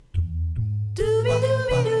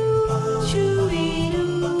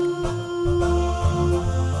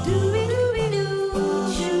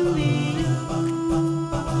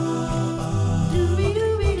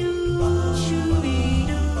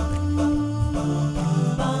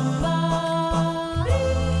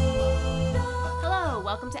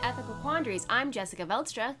Boundaries. I'm Jessica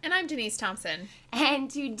Veldstra. And I'm Denise Thompson. And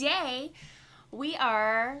today we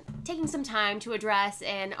are taking some time to address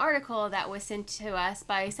an article that was sent to us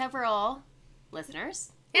by several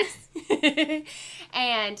listeners. Yes.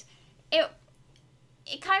 And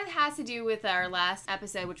it kind of has to do with our last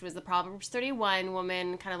episode, which was the Proverbs 31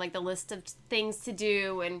 woman, kind of like the list of things to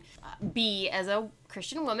do and be as a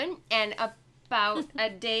Christian woman. And about a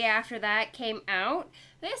day after that came out,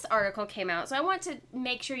 this article came out. So I want to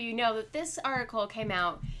make sure you know that this article came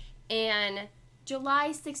out in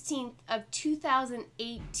July 16th of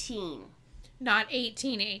 2018. Not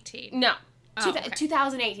 1818. No. Oh, okay.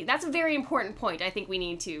 2018. That's a very important point I think we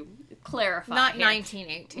need to clarify. Not here.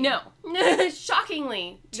 1918. No.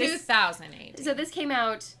 Shockingly. 2018. So this came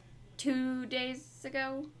out 2 days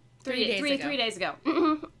ago? 3 days ago. 3 days ago.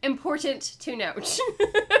 Important to note.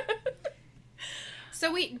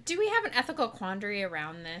 So do we have an ethical quandary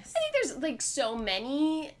around this? I think there's, like, so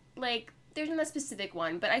many, like, there's not a specific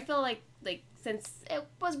one, but I feel like, since it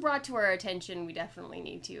was brought to our attention, we definitely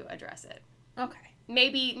need to address it. Okay.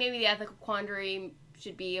 Maybe the ethical quandary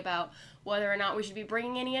should be about whether or not we should be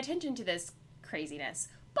bringing any attention to this craziness.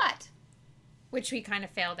 But which we kind of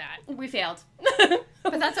failed at. We failed.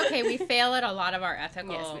 But that's okay. We fail at a lot of our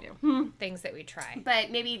ethical things that we try. But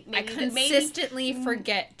maybe I consistently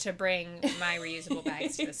forget to bring my reusable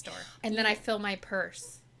bags to the store. And then I fill my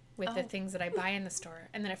purse with the things that I buy in the store.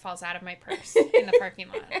 And then it falls out of my purse in the parking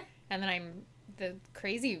lot. And then I'm the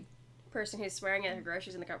crazy person who's swearing at her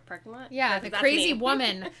groceries in the parking lot? Yeah, the crazy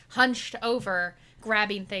woman hunched over,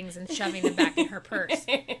 grabbing things and shoving them back in her purse.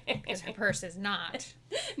 Because her purse is not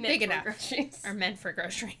big enough. Or meant for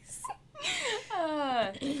groceries.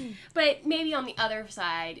 But maybe on the other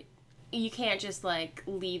side, you can't just, like,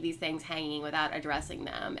 leave these things hanging without addressing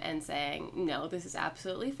them and saying, no, this is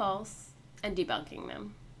absolutely false, and debunking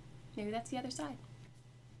them. Maybe that's the other side.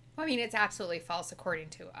 Well, I mean, it's absolutely false according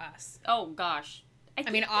to us. Oh, gosh. I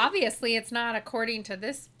mean, obviously, it's not according to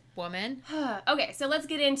this woman. Okay, so let's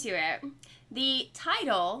get into it. The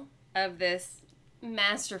title of this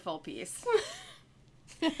masterful piece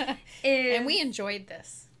is... And we enjoyed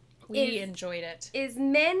this. We enjoyed it. Is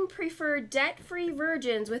men prefer debt-free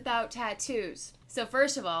virgins without tattoos. So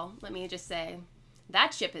first of all, let me just say,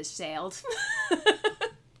 that ship has sailed.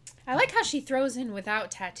 I like how she throws in without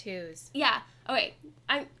tattoos. Yeah. Okay,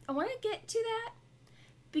 I want to get to that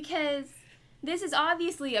because... this is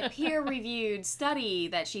obviously a peer-reviewed study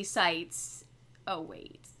that she cites. Oh,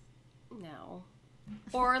 wait. No.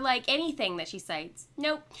 Or, like, anything that she cites.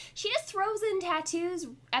 Nope. She just throws in tattoos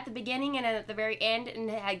at the beginning and at the very end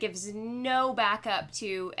and gives no backup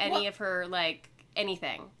to any of her, like,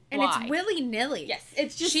 anything. And Why? It's willy-nilly. Yes.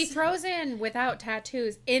 It's just... she throws in without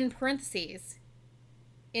tattoos in parentheses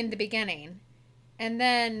in the beginning. And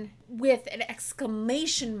then with an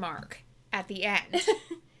exclamation mark at the end.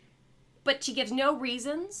 But she gives no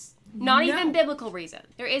reasons, not even biblical reason.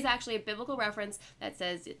 There is actually a biblical reference that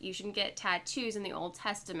says you shouldn't get tattoos in the Old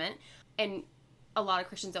Testament, and a lot of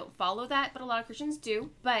Christians don't follow that, but a lot of Christians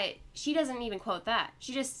do. But she doesn't even quote that.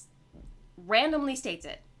 She just randomly states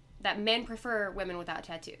it, that men prefer women without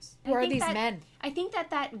tattoos. Who are these men? I think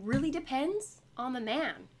that really depends on the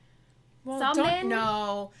man. Well, Some men...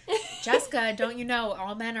 know. Jessica, don't you know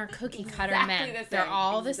all men are cookie cutter men? They're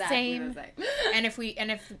all the same. And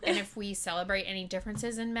if we celebrate any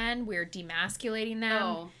differences in men, we're demasculating them.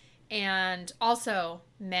 Oh. And also,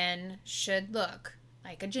 men should look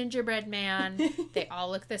like a gingerbread man. They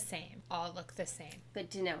all look the same. All look the same.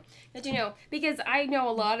 Good to know. Good to know. Because I know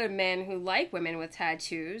a lot of men who like women with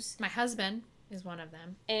tattoos. My husband is one of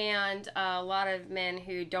them. And a lot of men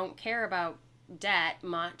who don't care about debt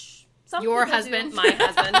much. Your husband. My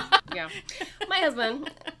husband. Yeah. My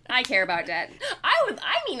husband. I care about debt.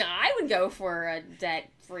 I would go for a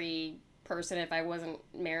debt-free person if I wasn't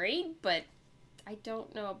married, but I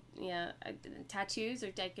don't know. Yeah. Tattoos,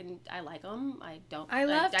 I like them. I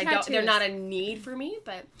love tattoos. They're not a need for me,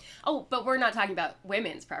 but... Oh, but we're not talking about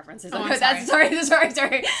women's preferences. Oh, I'm sorry.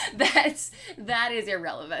 Sorry. That is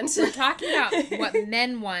irrelevant. We're talking about what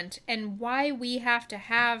men want and why we have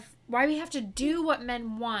to do what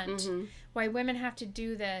men want. Mm-hmm. Why women have to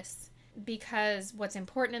do this. Because what's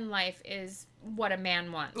important in life is what a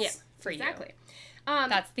man wants for you. Exactly.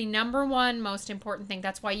 That's the number one most important thing.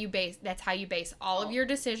 That's how you base all of your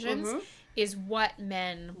decisions. Mm-hmm. Is what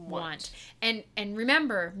men want. And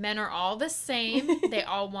remember, men are all the same. They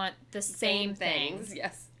all want the same things.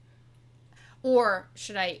 Yes. Or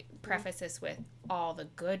should I preface this with all the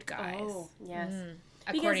good guys? Oh, yes.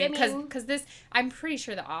 Because this, I'm pretty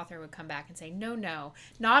sure the author would come back and say, no,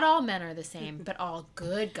 not all men are the same, but all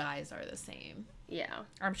good guys are the same. Yeah.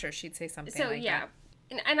 I'm sure she'd say something like that.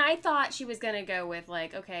 and I thought she was going to go with,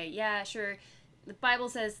 like, okay, yeah, sure, the Bible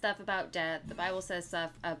says stuff about death, the Bible says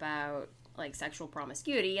stuff about, like, sexual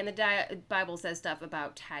promiscuity, and the Bible says stuff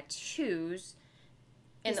about tattoos.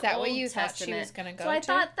 Is that what you thought she was going to go to? So I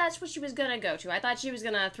thought that's what she was going to go to. I thought she was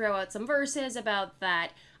going to throw out some verses about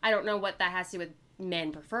that. I don't know what that has to do with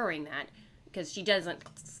men preferring that, because she doesn't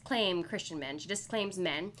claim Christian men. She just claims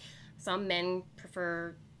men. Some men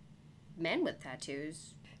prefer men with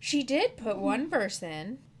tattoos. She did put one verse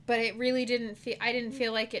in, but it really I didn't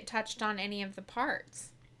feel like it touched on any of the parts.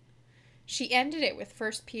 She ended it with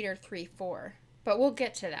 1 Peter 3:4, but we'll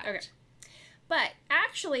get to that. Okay. But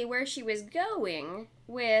actually, where she was going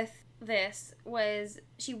with this was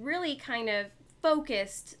she really kind of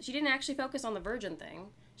focused. She didn't actually focus on the virgin thing.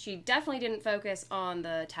 She definitely didn't focus on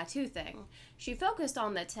the tattoo thing. She focused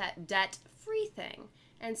on the debt-free thing.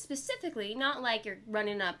 And specifically, not like you're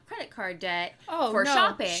running up credit card debt for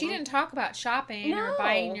shopping. She didn't talk about shopping or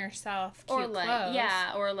buying yourself cute clothes.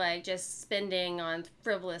 Yeah, or like just spending on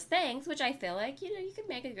frivolous things, which I feel like, you could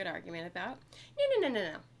make a good argument about.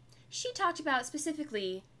 No. She talked about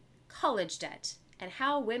specifically college debt and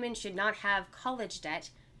how women should not have college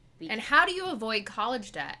debt. And how do you avoid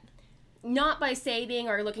college debt? Not by saving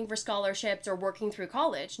or looking for scholarships or working through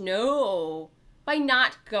college. No. By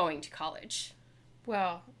not going to college.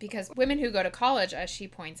 Well, because women who go to college, as she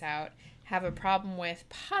points out, have a problem with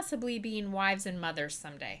possibly being wives and mothers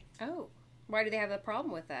someday. Oh. Why do they have a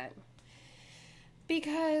problem with that?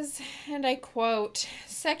 Because, and I quote,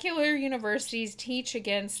 secular universities teach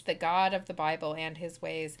against the God of the Bible and his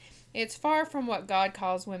ways. It's far from what God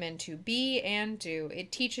calls women to be and do.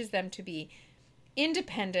 It teaches them to be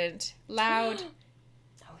independent, loud,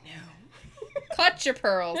 oh no, clutch your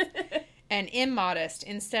pearls, and immodest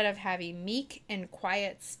instead of having meek and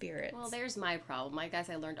quiet spirits. Well, there's my problem. I guess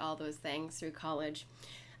I learned all those things through college.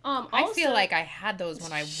 I feel like I had those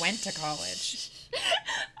when I went to college.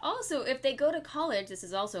 Also, if they go to college, this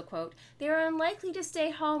is also a quote, they are unlikely to stay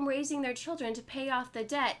home raising their children to pay off the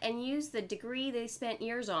debt and use the degree they spent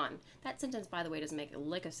years on. That sentence, by the way, doesn't make a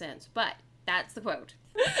lick of sense, but that's the quote.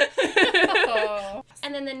 Oh.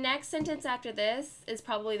 And then the next sentence after this is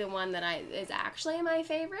probably the one that is actually my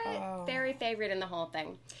favorite. Oh. Very favorite in the whole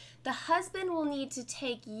thing. The husband will need to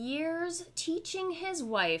take years teaching his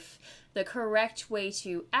wife the correct way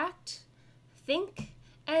to act, think,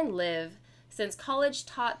 and live, since college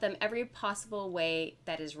taught them every possible way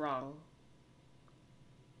that is wrong.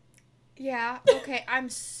 Yeah, okay, I'm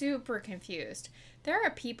super confused. There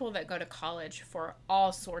are people that go to college for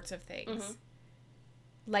all sorts of things. Mm-hmm.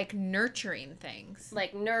 Like nurturing things.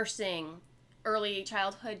 Like nursing, early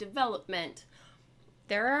childhood development.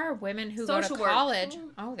 There are women who go to college.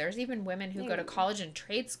 Oh, there's even women who go to college and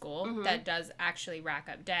trade school that does actually rack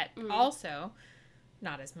up debt. Also,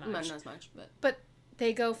 not as much. Not as much, but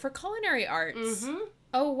they go for culinary arts. Mm-hmm.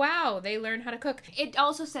 Oh, wow, they learn how to cook. It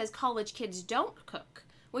also says college kids don't cook,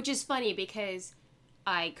 which is funny because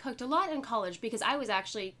I cooked a lot in college because I was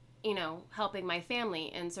actually, helping my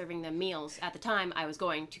family and serving them meals at the time I was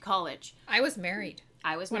going to college. I was married.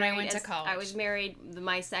 When I went to college. I was married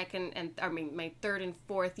my third and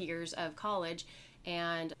fourth years of college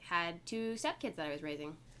and had 2 stepkids that I was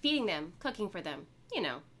raising. Feeding them, cooking for them,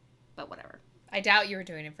 but whatever. I doubt you were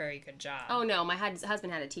doing a very good job. Oh, no. My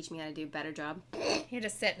husband had to teach me how to do a better job. He had to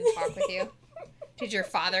sit and talk with you. Did your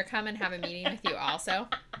father come and have a meeting with you also?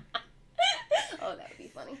 Oh, that would be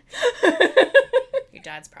funny. Your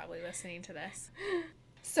dad's probably listening to this.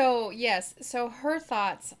 So, yes. So, her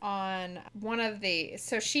thoughts on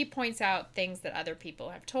so she points out things that other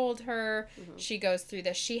people have told her. Mm-hmm. She goes through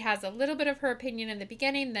this. She has a little bit of her opinion in the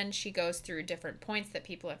beginning. Then she goes through different points that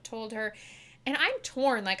people have told her. And I'm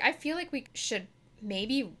torn. Like, I feel like we should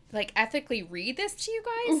maybe, ethically read this to you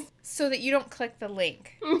guys so that you don't click the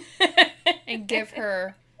link and give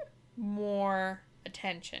her more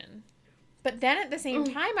attention. But then at the same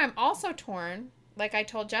time, I'm also torn. Like I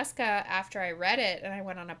told Jessica after I read it and I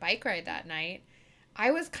went on a bike ride that night,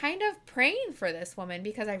 I was kind of praying for this woman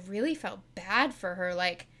because I really felt bad for her.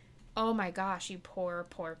 Like, oh my gosh, you poor,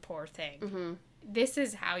 poor, poor thing. Mm-hmm. This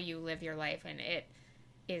is how you live your life, and it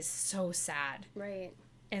is so sad. Right.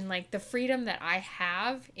 And the freedom that I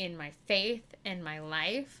have in my faith and my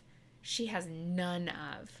life, she has none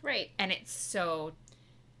of. Right. And it's so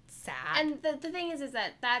sad. And the thing is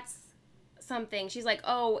that that's something she's like,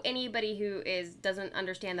 oh, anybody who doesn't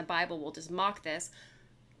understand the Bible will just mock this.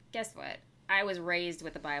 Guess what? I was raised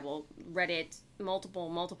with the Bible, read it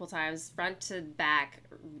multiple times, front to back,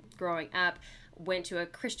 growing up. Went to a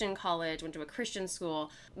Christian college, went to a Christian school,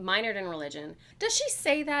 minored in religion. Does she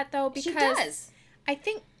say that though? Because she does. I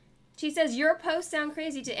think She says, your posts sound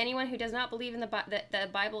crazy to anyone who does not believe in that the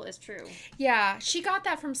Bible is true. Yeah, she got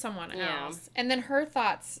that from someone else. And then her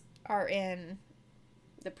thoughts are in...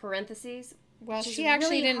 the parentheses. Well, she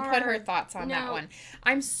actually really didn't put her thoughts on that one.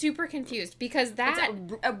 I'm super confused because that...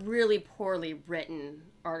 It's a really poorly written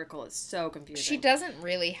article. It's so confusing. She doesn't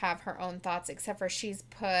really have her own thoughts except for she's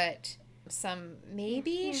put some...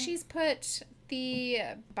 Maybe she's put the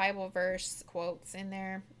Bible verse quotes in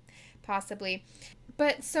there. Possibly.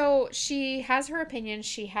 But so she has her opinion.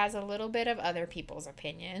 She has a little bit of other people's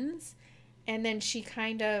opinions. And then she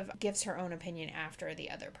kind of gives her own opinion after the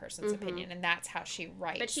other person's opinion. And that's how she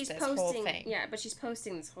writes this whole thing. Yeah, but she's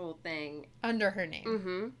posting this whole thing. Under her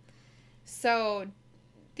name. So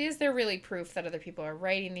is there really proof that other people are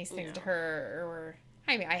writing these things to her? Or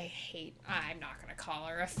I mean, I'm not going to call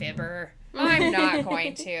her a fibber. I'm not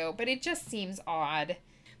going to. But it just seems odd.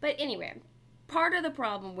 But anyway... part of the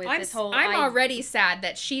problem with this whole... I'm already sad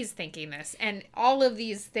that she's thinking this. And all of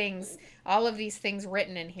these things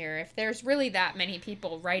written in here, if there's really that many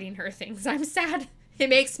people writing her things, I'm sad. It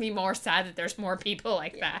makes me more sad that there's more people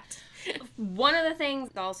like that. One of the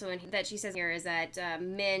things also that she says here is that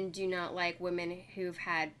men do not like women who've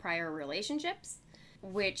had prior relationships,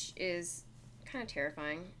 which is kind of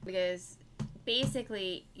terrifying. Because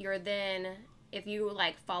basically, you're then... if you,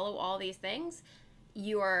 follow all these things,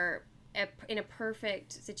 you are... in a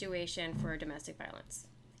perfect situation for domestic violence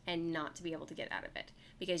and not to be able to get out of it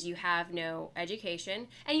because you have no education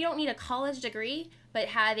and you don't need a college degree, but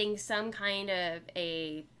having some kind of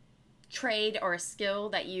a trade or a skill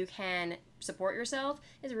that you can support yourself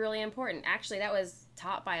is really important. Actually, that was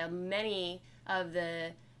taught by many of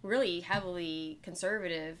the really heavily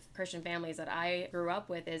conservative Christian families that I grew up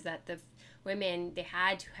with, is that the women, they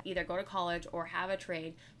had to either go to college or have a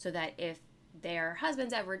trade so that if their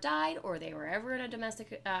husbands ever died or they were ever in a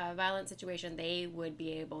domestic violence situation, they would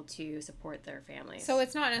be able to support their families. So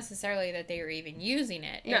it's not necessarily that they were even using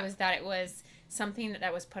it. It was that it was something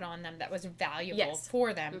that was put on them that was valuable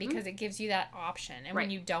for them because it gives you that option. And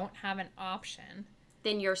when you don't have an option...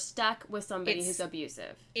 then you're stuck with somebody who's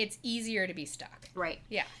abusive. It's easier to be stuck. Right.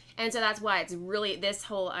 Yeah. And so that's why it's really, this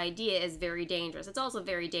whole idea is very dangerous. It's also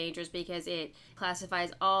very dangerous because it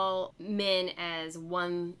classifies all men as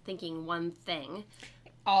thinking one thing.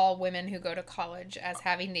 All women who go to college as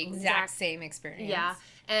having the exact same experience. Yeah.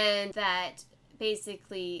 And that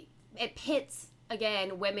basically, it pits,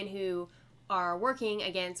 again, women who are working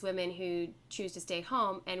against women who choose to stay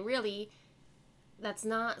home. And really, that's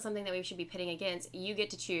not something that we should be pitting against. You get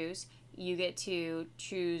to choose. You get to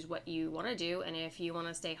choose what you want to do, and if you want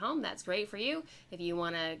to stay home, that's great for you. If you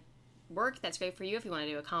want to work, that's great for you. If you want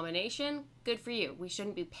to do a combination, good for you. We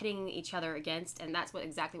shouldn't be pitting each other against, and that's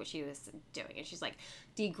exactly what she was doing. And she's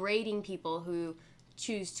degrading people who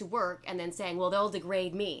choose to work and then saying, well, they'll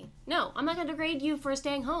degrade me. No, I'm not going to degrade you for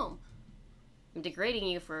staying home. I'm degrading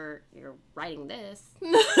you for your writing this.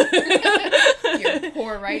 Your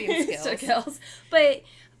poor writing skills. But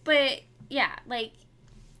yeah,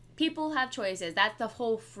 people have choices. That's the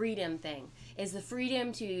whole freedom thing, is the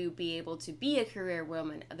freedom to be able to be a career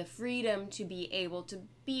woman, the freedom to be able to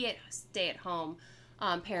be a stay-at-home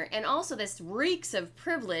parent. And also this reeks of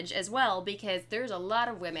privilege as well, because there's a lot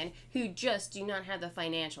of women who just do not have the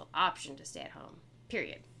financial option to stay at home,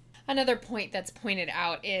 period. Another point that's pointed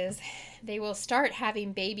out is they will start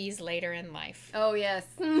having babies later in life. Oh, yes.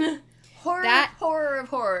 Horror of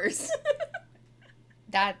horrors.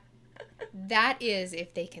 That is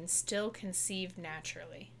if they can still conceive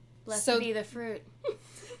naturally. Blessed be the fruit.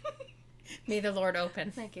 May the Lord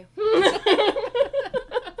open. Thank you.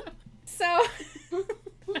 So,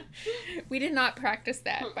 we did not practice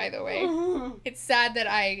that, by the way. It's sad that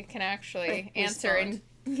I can actually answer and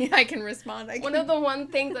I can respond. One of the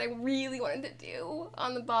things I really wanted to do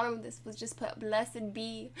on the bottom of this was just put blessed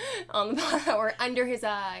be on the bottom or under his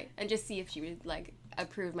eye and just see if she would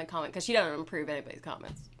approve my comment, because she doesn't approve anybody's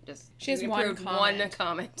comments. She has one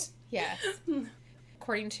comment. Yes.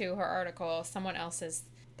 According to her article, someone else's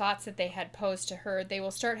thoughts that they had posed to her, they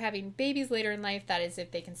will start having babies later in life. That is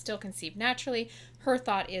if they can still conceive naturally. Her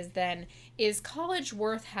thought is then, is college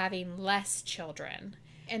worth having less children?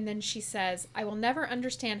 And then she says, I will never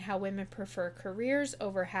understand how women prefer careers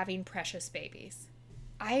over having precious babies.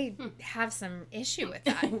 I have some issue with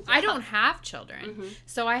that. I don't have children.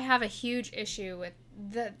 So I have a huge issue with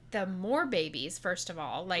the more babies, first of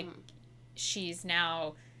all. She's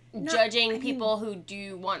now judging people who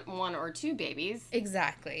do want one or two babies.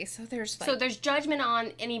 Exactly. So there's judgment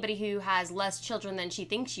on anybody who has less children than she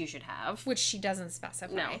thinks you should have, which she doesn't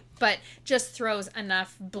specify. No, but just throws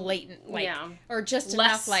enough blatant or just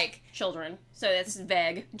less enough children. So it's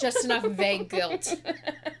vague. Just enough vague guilt.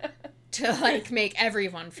 to, like, make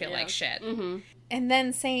everyone feel like shit. Mm-hmm. And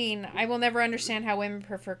then saying, I will never understand how women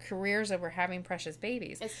prefer careers over having precious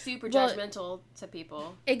babies. It's super judgmental to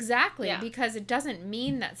people. Exactly, Yeah. because it doesn't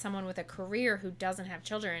mean that someone with a career who doesn't have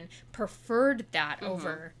children preferred that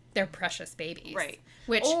over their precious babies. Right.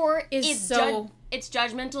 Which Or is it's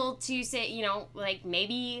judgmental to say, you know, like,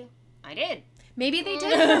 maybe I did. Maybe they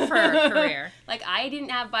did prefer a career. Like, I didn't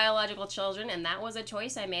have biological children, and that was a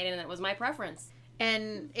choice I made, and it was my preference.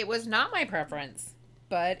 And it was not my preference,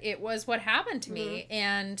 but it was what happened to me,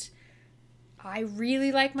 and I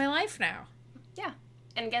really like my life now. Yeah.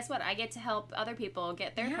 And guess what? I get to help other people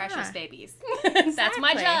get their Yeah. precious babies. That's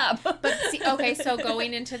my job. But see, okay, so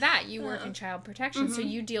going into that, you work in child protection, so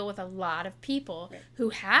you deal with a lot of people who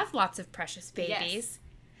have lots of precious babies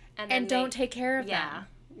then and don't take care of Yeah, them.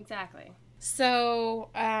 exactly. So,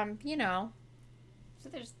 you know. So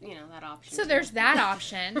there's, you know, that option. So too. there's that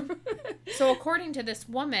option. So according to this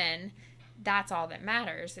woman, that's all that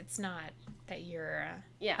matters. It's not that you're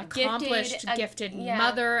a accomplished, gifted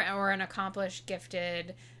mother or an accomplished,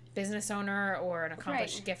 gifted business owner or an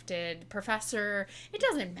accomplished, gifted professor. It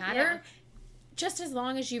doesn't matter. Yeah. Just as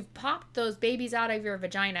long as you've popped those babies out of your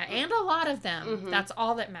vagina, and a lot of them, that's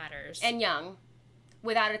all that matters. And young,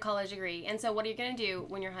 without a college degree. And so what are you going to do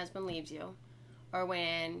when your husband leaves you? Or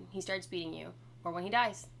when he starts beating you? Or when he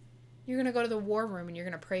dies? You're going to go to the war room and you're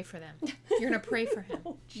going to pray for them. You're going to pray for him.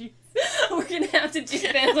 Oh, jeez. We're going to have to do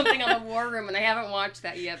something on the war room, and I haven't watched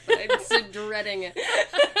that yet, but I'm so dreading it.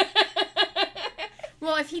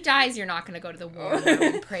 Well, if he dies, you're not going to go to the war room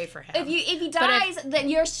and pray for him. If he dies, then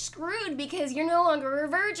you're screwed because you're no longer a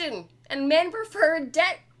virgin. And men prefer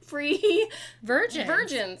debt-free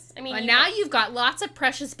virgins. I mean, well, now you've got lots of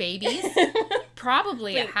precious babies,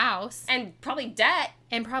 probably a house, and probably debt.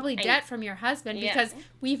 And probably debt from your husband, because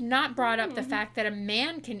we've not brought up the fact that a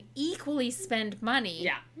man can equally spend money.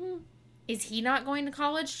 Yeah. Is he not going to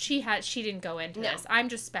college? She didn't go into this. I'm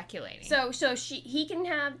just speculating. So he can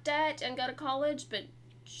have debt and go to college, but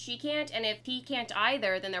she can't. And if he can't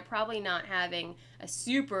either, then they're probably not having a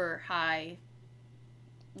super high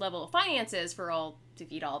level of finances to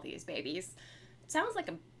feed all these babies. It sounds like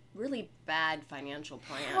a really bad financial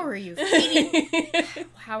plan. How are you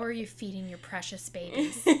feeding your precious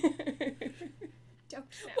babies?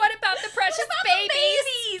 What about the precious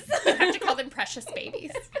babies? You have to call them precious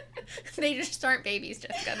babies. They just aren't babies,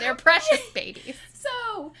 Jessica. They're precious babies.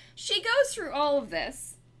 So she goes through all of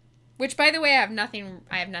this. Which, by the way, I have nothing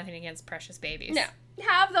against precious babies. No.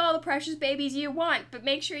 Have all the precious babies you want, but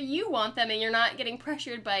make sure you want them and you're not getting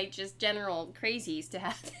pressured by just general crazies to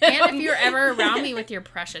have them. And if you're ever around me with your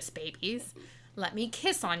precious babies, let me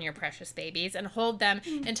kiss on your precious babies and hold them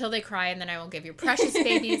until they cry, and then I will give your precious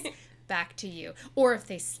babies back to you. Or if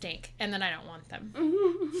they stink, and then I don't want them.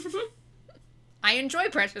 I enjoy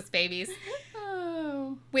precious babies.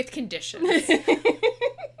 Oh. With conditions.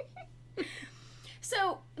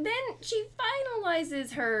 So then she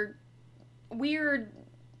finalizes her weird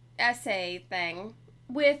essay thing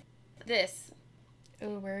with this.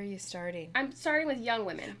 Oh, where are you starting? I'm starting with young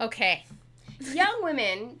women. Okay. Young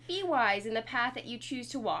women, be wise in the path that you choose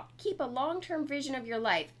to walk. Keep a long-term vision of your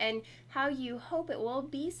life and how you hope it will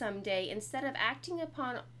be someday, instead of acting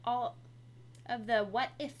upon all of the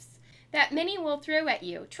what-ifs that many will throw at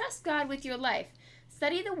you. Trust God with your life.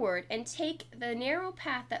 Study the Word and take the narrow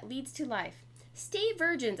path that leads to life. Stay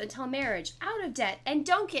virgins until marriage, out of debt, and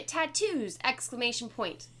don't get tattoos! !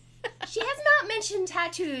 She has not mentioned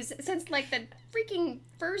tattoos since, like, the freaking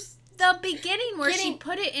first... The beginning where she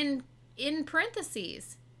put it in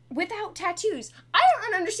parentheses. Without tattoos. I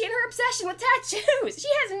don't understand her obsession with tattoos. She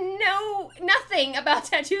has nothing about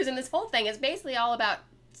tattoos in this whole thing. It's basically all about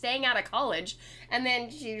staying out of college. And then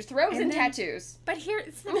she throws in tattoos. But here,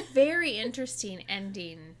 it's a very interesting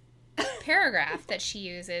ending paragraph that she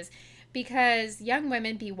uses. Because young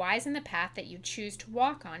women, be wise in the path that you choose to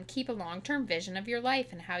walk on. Keep a long-term vision of your life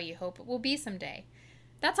and how you hope it will be someday.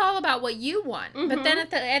 That's all about what you want. Mm-hmm. But then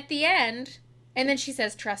at the end, and then she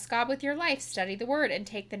says, trust God with your life, study the Word, and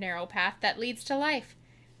take the narrow path that leads to life.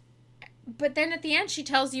 But then at the end, she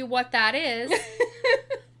tells you what that is.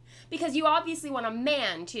 Because you obviously want a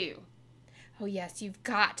man, too. Oh, yes, you've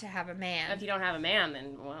got to have a man. If you don't have a man,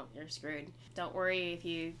 then, well, you're screwed. Don't worry if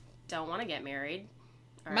you don't want to get married.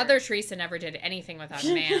 Mother Teresa never did anything without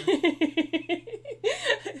a man.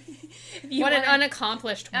 What an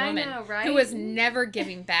unaccomplished woman. I know, right? Who was never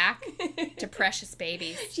giving back to precious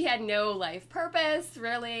babies. She had no life purpose,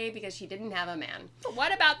 really, because she didn't have a man. But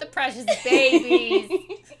what about the precious babies?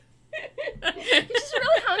 You just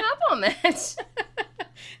really hung up on that.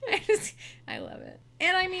 I love it.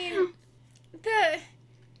 And I mean,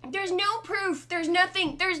 There's no proof. There's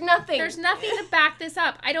nothing. There's nothing. There's nothing to back this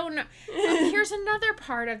up. I don't know. Here's another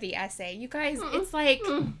part of the essay. You guys, it's like,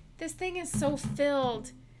 this thing is so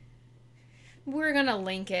filled. We're going to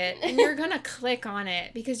link it, and you're going to click on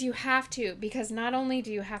it, because you have to. Because not only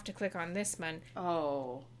do you have to click on this one.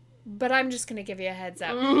 Oh. But I'm just going to give you a heads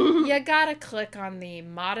up. You got to click on the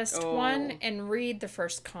modest one and read the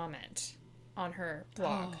first comment on her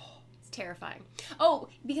blog. Oh. Terrifying. Oh,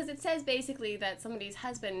 because it says basically that somebody's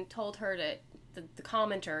husband told her to, the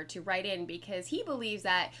commenter, to write in because he believes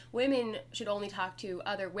that women should only talk to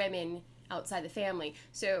other women outside the family.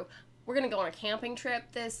 So we're going to go on a camping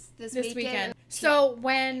trip this weekend. So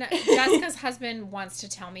when Jessica's husband wants to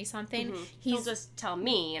tell me something, he'll just tell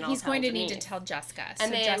me, and he's going to need to tell Jessica. So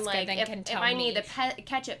and then, Jessica like, then can tell me. If I me. need the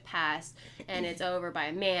ketchup pass and it's over by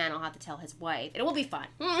a man, I'll have to tell his wife. It will be fun.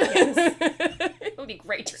 Yes. It will be a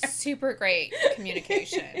great trip. Super great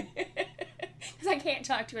communication. Because I can't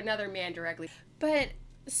talk to another man directly. But,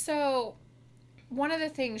 so, one of the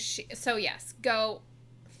things yes, go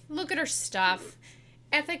look at her stuff.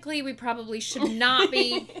 Ethically, we probably should not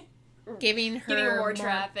be giving her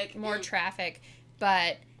more traffic,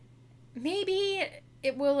 but maybe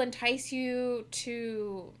it will entice you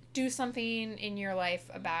to do something in your life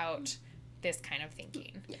about this kind of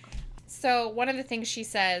thinking. Yeah. So one of the things she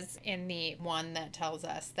says in the one that tells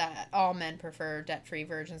us that all men prefer debt-free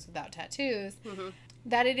virgins without tattoos,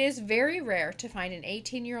 that it is very rare to find an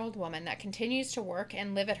 18-year-old woman that continues to work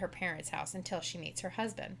and live at her parents' house until she meets her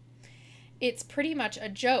husband. It's pretty much a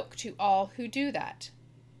joke to all who do that.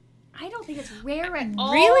 I don't think it's rare at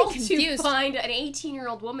all really confused. To find an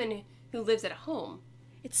 18-year-old woman who lives at home.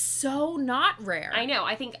 It's so not rare. I know.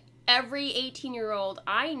 I think every 18-year-old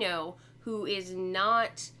I know who is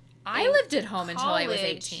not I lived at home until I was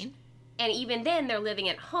 18. And even then, they're living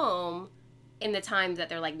at home in the times that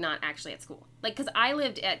they're, like, not actually at school. Like, because I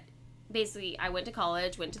lived at, basically, I went to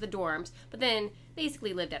college, went to the dorms, but then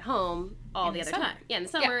basically lived at home all the other time. Yeah, in the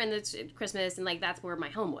summer and the Christmas, and, like, that's where my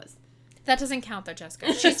home was. That doesn't count, though,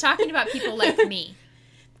 Jessica. She's talking about people like me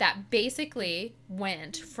that basically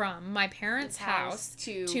went from my parents' house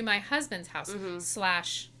to my husband's house,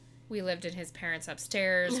 / we lived in his parents'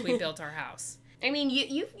 upstairs, we built our house. I mean,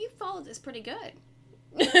 you followed this pretty good.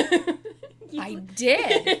 I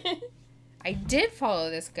did. I did follow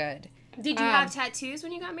this good. Did you have tattoos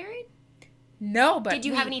when you got married? No, but did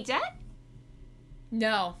you have any debt?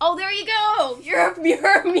 No. Oh, there you go. You're me.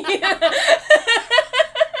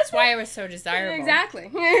 That's why I was so desirable. Exactly.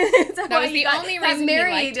 That was the only reason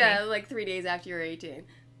married, he liked me. like 3 days after you were 18.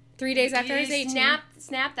 3 days after I was 18.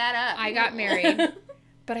 Snap that up. I got married,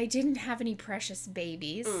 but I didn't have any precious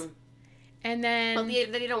babies. And then... Well,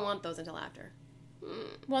 they don't want those until after.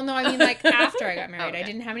 Well, no, I mean, like, after I got married. I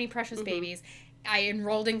didn't have any precious babies. I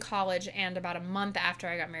enrolled in college, and about a month after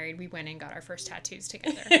I got married, we went and got our first tattoos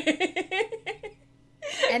together.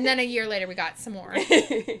 And then a year later, we got some more.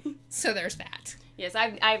 So there's that. Yes,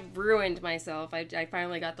 I've ruined myself. I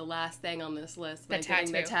finally got the last thing on this list. The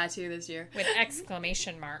tattoo. The tattoo this year. With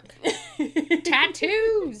exclamation mark.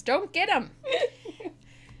 Tattoos! Don't get them!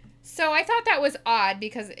 So I thought that was odd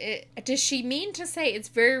because does she mean to say it's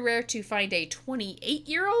very rare to find a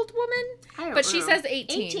 28-year-old woman? I don't But know. she says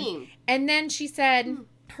 18. 18. And then she said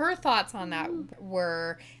her thoughts on that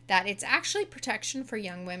were that it's actually protection for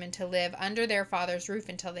young women to live under their father's roof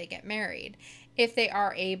until they get married, if they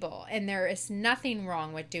are able. And there is nothing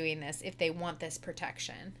wrong with doing this if they want this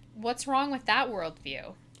protection. What's wrong with that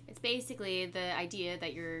worldview? It's basically the idea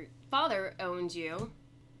that your father owns you.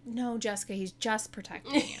 No, Jessica, he's just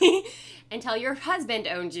protecting you. Until your husband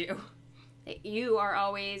owns you. You are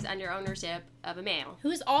always under ownership of a male.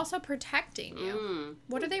 Who's also protecting you.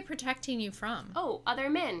 What are they protecting you from? Oh, other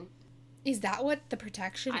men. Is that what the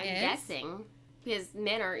protection I'm is? guessing. Because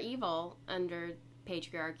men are evil under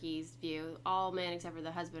patriarchy's view. All men except for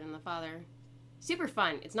the husband and the father. Super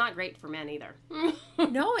fun. It's not great for men either.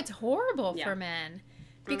 No, it's horrible for men.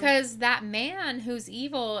 Because that man who's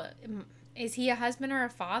evil... Is he a husband or a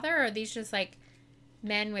father? Or are these just, like,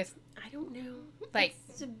 men with... I don't know. Like...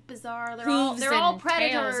 It's bizarre. They're hooves all and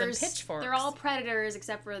predators. tails and pitchforks. They're all predators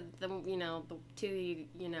except for the two,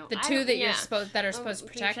 The two that you're supposed to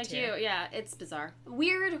protect you. Yeah, it's bizarre.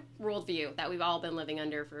 Weird worldview that we've all been living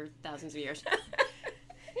under for thousands of years.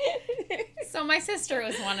 So my sister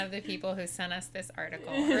was one of the people who sent us this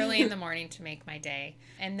article early in the morning to make my day.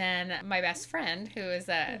 And then my best friend,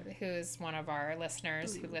 who's one of our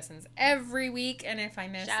listeners who listens every week, and if I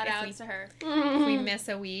miss Shout out to her. If we miss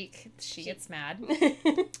a week, she gets mad.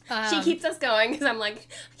 She keeps us going because I'm like,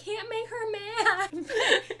 I can't make her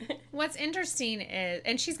mad. What's interesting is,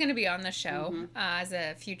 and she's going to be on the show as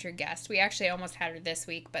a future guest. We actually almost had her this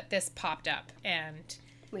week, but this popped up and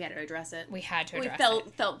we had to address it. We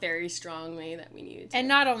felt very strongly that we needed to. And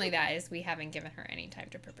not only that, is we haven't given her any time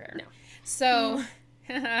to prepare. No. So...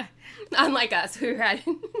 Unlike us, who had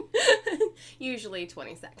usually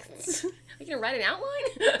 20 seconds. Are you going to write an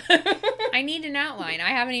outline? I need an outline. I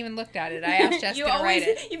haven't even looked at it. I asked Jessica to write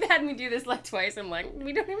it. You've had me do this like twice. I'm like,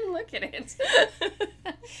 we don't even look at it.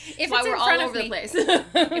 If Why it's we're in front all of over me, the place.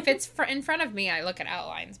 if it's in front of me, I look at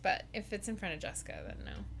outlines. But if it's in front of Jessica, then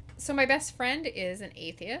no. So my best friend is an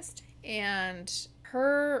atheist, and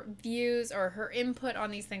her views or her input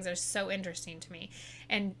on these things are so interesting to me.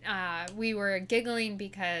 And we were giggling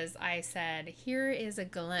because I said, here is a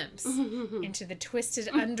glimpse into the twisted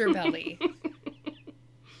underbelly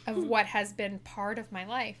of what has been part of my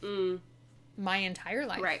life. My entire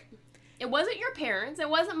life. Right. It wasn't your parents. It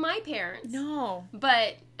wasn't my parents. No.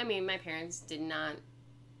 But, I mean, my parents do not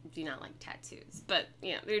like tattoos. But,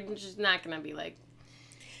 you know, they're just not going to be like...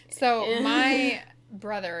 So, my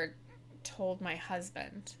brother told my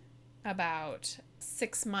husband about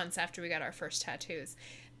 6 months after we got our first tattoos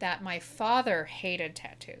that my father hated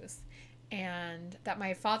tattoos and that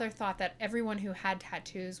my father thought that everyone who had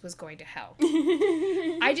tattoos was going to hell.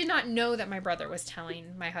 I did not know that my brother was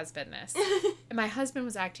telling my husband this. And my husband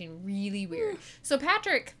was acting really weird. So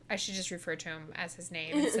Patrick, I should just refer to him as his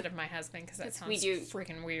name instead of my husband because that sounds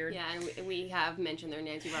freaking weird. Yeah, and we have mentioned their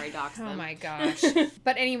names. We've already doxed them. Oh my gosh.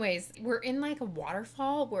 But anyways, we're in like a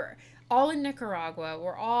waterfall. We're all in Nicaragua.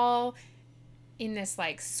 We're all in this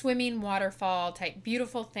like swimming waterfall type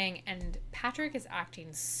beautiful thing, and Patrick is acting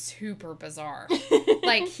super bizarre.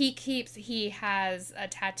 Like he has a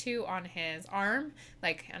tattoo on his arm,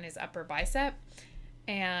 like on his upper bicep,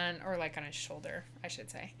 or like on his shoulder, I should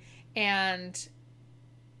say. And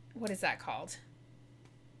what is that called?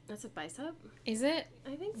 That's a bicep? Is it?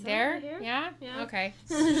 I think so. There? Right here? Yeah? Yeah. Okay.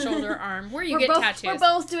 Shoulder, arm. Where you get tattoos. We're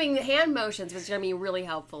both doing the hand motions, which is going to be really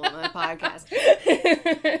helpful in the podcast.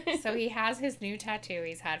 So he has his new tattoo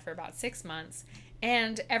he's had for about 6 months.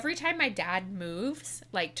 And every time my dad moves,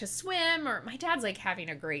 like to swim, or my dad's like having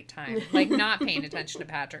a great time, like not paying attention to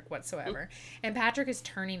Patrick whatsoever. And Patrick is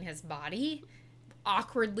turning his body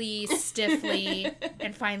awkwardly, stiffly.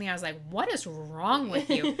 And finally I was like, what is wrong with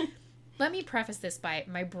you? Let me preface this by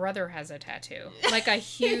my brother has a tattoo, like a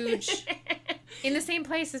huge, in the same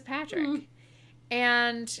place as Patrick.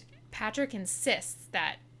 And Patrick insists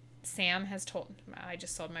that Sam has told, I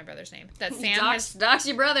just told my brother's name, that Sam has... Dox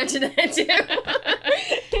your brother today, too.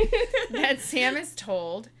 That Sam has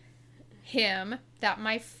told him that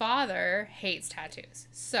my father hates tattoos.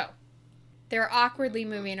 So, they're awkwardly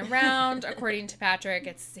moving around. According to Patrick,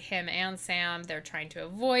 it's him and Sam. They're trying to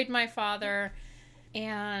avoid my father.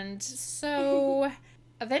 And so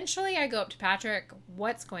eventually I go up to Patrick,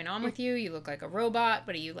 what's going on with you? You look like a robot.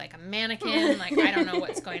 What are you, like a mannequin? Like, I don't know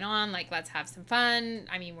what's going on. Like, let's have some fun.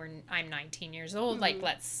 I mean, I'm 19 years old. Like,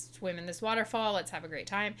 let's swim in this waterfall. Let's have a great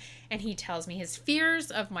time. And he tells me his fears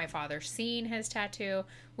of my father seeing his tattoo,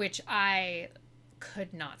 which I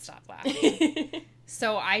could not stop laughing.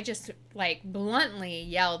 So I just, like, bluntly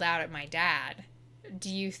yelled out at my dad, do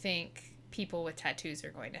you think people with tattoos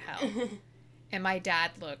are going to hell? And my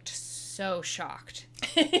dad looked so shocked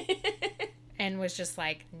and was just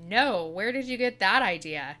like, no, where did you get that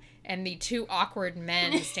idea? And the two awkward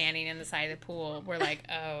men standing in the side of the pool were like,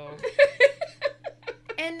 oh.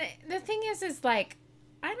 And the thing is like,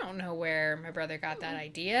 I don't know where my brother got that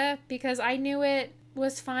idea because I knew it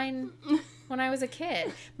was fine when I was a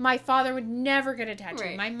kid. My father would never get a tattoo.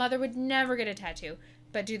 Right. My mother would never get a tattoo.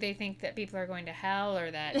 But do they think that people are going to hell or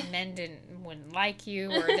that men wouldn't like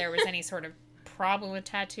you or there was any sort of problem with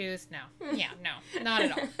tattoos? No. Yeah, no, not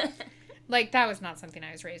at all. Like, that was not something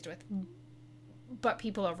I was raised with. But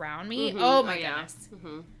people around me, oh my goodness.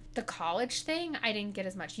 The college thing, I didn't get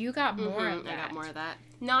as much. You got more of that. I got more of that.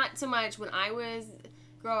 Not so much when I was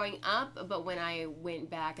growing up, but when I went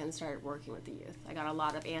back and started working with the youth. I got a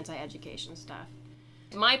lot of anti-education stuff.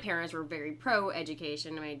 My parents were very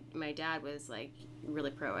pro-education. My dad was, like,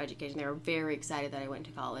 really pro-education. They were very excited that I went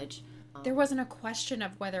to college. There wasn't a question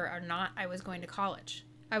of whether or not I was going to college.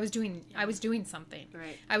 I was doing something.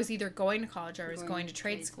 Right. I was either going to college or I was going to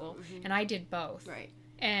trade school. And I did both. Right.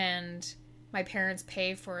 And my parents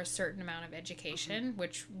pay for a certain amount of education,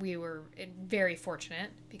 which we were very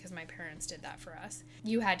fortunate because my parents did that for us.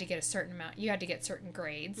 You had to get a certain amount. You had to get certain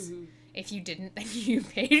grades. If you didn't, then you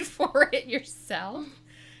paid for it yourself,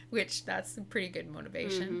 which that's a pretty good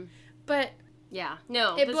motivation. But yeah,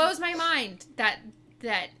 no, it blows my mind that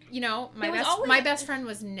my best friend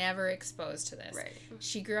was never exposed to this. Right.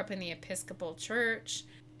 She grew up in the Episcopal Church.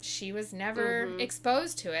 She was never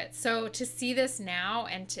exposed to it. So to see this now,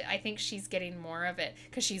 and I think she's getting more of it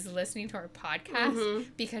because she's listening to our podcast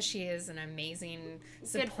because she is an amazing,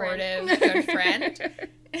 supportive, good friend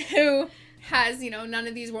who has, none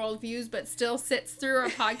of these worldviews, but still sits through our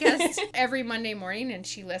podcast every Monday morning and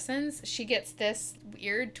she listens. She gets this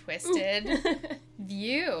weird, twisted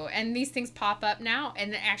view. And these things pop up now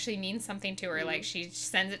and it actually means something to her. Like, she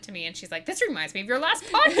sends it to me and she's like, this reminds me of your last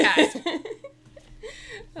podcast.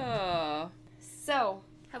 Oh. So,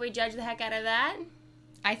 have we judged the heck out of that?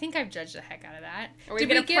 I think I've judged the heck out of that. Are we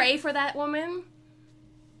going to pray for that woman?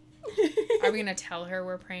 Are we going to tell her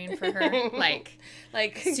we're praying for her? Like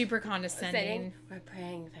super condescending. Saying, we're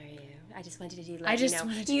praying for you. I just wanted you to let you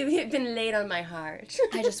know. You've been laid on my heart.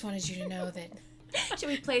 I just wanted you to know that. Should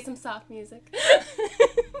we play some soft music?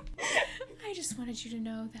 I just wanted you to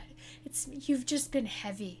know that you've just been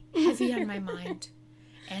heavy on my mind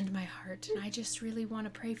and my heart, and I just really want to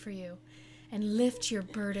pray for you and lift your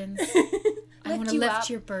burdens. I want to lift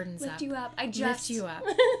your burdens up. Lift you up. Lift you up.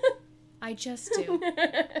 I just do.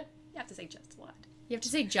 You have to say just a lot. You have to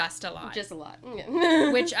say just a lot. Just a lot.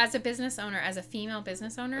 Which, as a female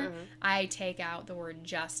business owner, I take out the word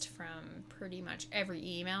just from pretty much every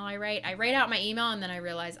email I write. I write out my email and then I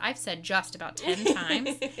realize I've said just about 10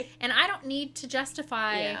 times. And I don't need to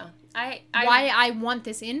justify why I want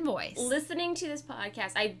this invoice. Listening to this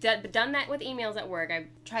podcast, I've done that with emails at work. I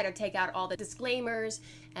try to take out all the disclaimers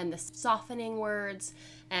and the softening words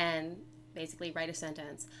and basically write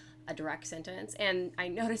a direct sentence. And I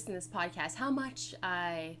noticed in this podcast how much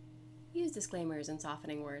I use disclaimers and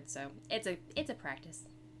softening words. So it's a practice.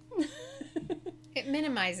 It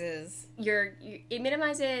minimizes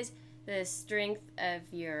the strength of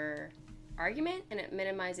your argument, and it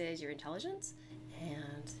minimizes your intelligence.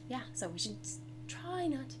 And yeah, so we should try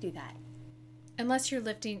not to do that. Unless you're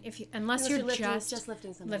lifting just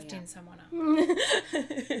lifting someone up.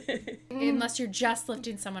 Unless you're just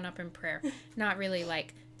lifting someone up in prayer, not really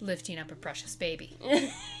like lifting up a precious baby.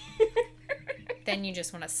 Then you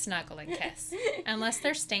just want to snuggle and kiss. Unless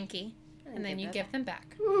they're stinky, and then you give them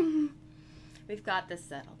back. We've got this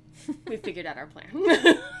settled. We've figured out our plan.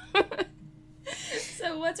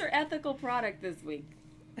 So what's our ethical product this week?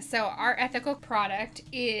 So our ethical product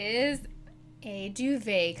is a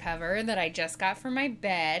duvet cover that I just got for my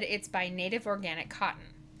bed. It's by Native Organic Cotton.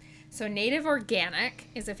 So Native Organic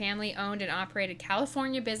is a family-owned and operated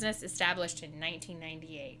California business established in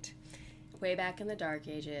 1998. Way back in the dark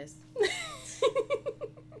ages.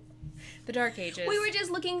 The dark ages. We were just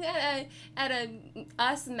looking at a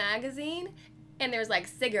Us magazine, and there's like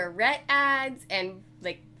cigarette ads and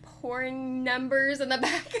like porn numbers on the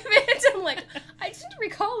back of it. I'm like, I didn't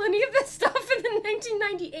recall any of this stuff in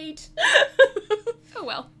 1998. Oh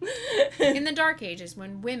well. In the dark ages,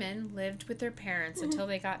 when women lived with their parents until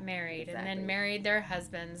they got married, and then married their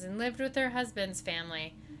husbands and lived with their husband's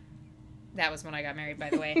family. That was when I got married, by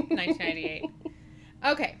the way, 1998.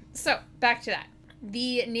 Okay, so back to that.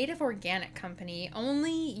 The Native Organic Company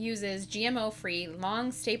only uses GMO-free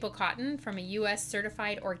long staple cotton from a U.S.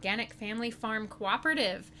 certified organic family farm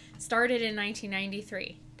cooperative started in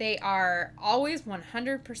 1993. They are always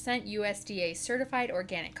 100% USDA certified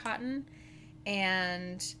organic cotton,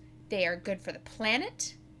 and they are good for the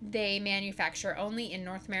planet. They manufacture only in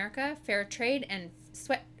North America, fair trade, and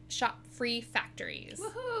sweatshop-free factories.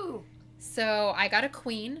 Woohoo! So I got a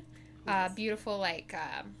queen, beautiful like...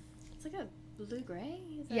 it's like a blue gray?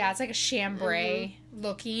 Yeah, it's like a chambray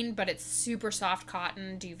looking, but it's super soft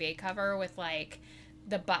cotton duvet cover with like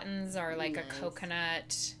the buttons are like a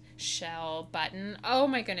coconut shell button. Oh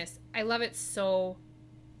my goodness. I love it so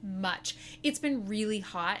much. It's been really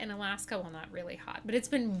hot in Alaska. Well, not really hot, but it's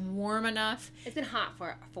been warm enough. It's been hot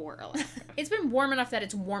for Alaska. It's been warm enough that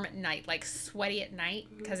it's warm at night, like sweaty at night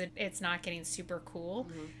because it's not getting super cool.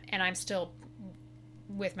 And I'm still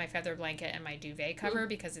with my feather blanket and my duvet cover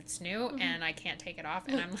because it's new and I can't take it off,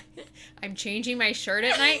 and I'm changing my shirt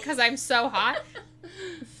at night because I'm so hot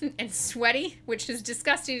and sweaty, which is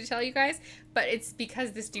disgusting to tell you guys, but it's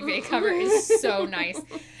because this duvet cover is so nice.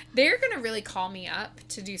 They're gonna really call me up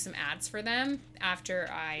to do some ads for them after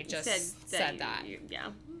I just said that. Yeah,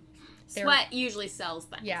 sweat usually sells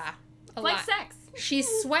things. Yeah, like sex. She's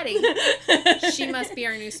sweaty. She must be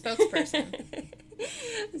our new spokesperson.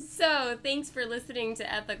 So, thanks for listening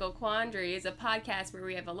to Ethical Quandaries, a podcast where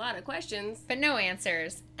we have a lot of questions, but no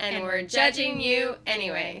answers. And we're judging you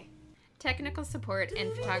anyway. Technical support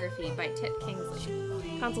and photography by Tip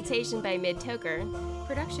Kingsley. Consultation by Mid Toker.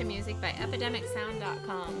 Production music by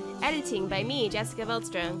EpidemicSound.com. Editing by me, Jessica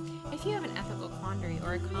Veldstra. If you have an ethical quandary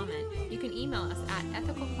or a comment, you can email us at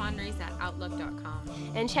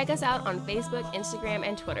ethicalquandaries@outlook.com. And check us out on Facebook, Instagram,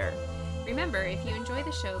 and Twitter. Remember, if you enjoy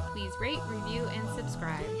the show, please rate, review, and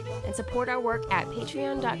subscribe. And support our work at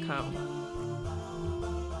patreon.com.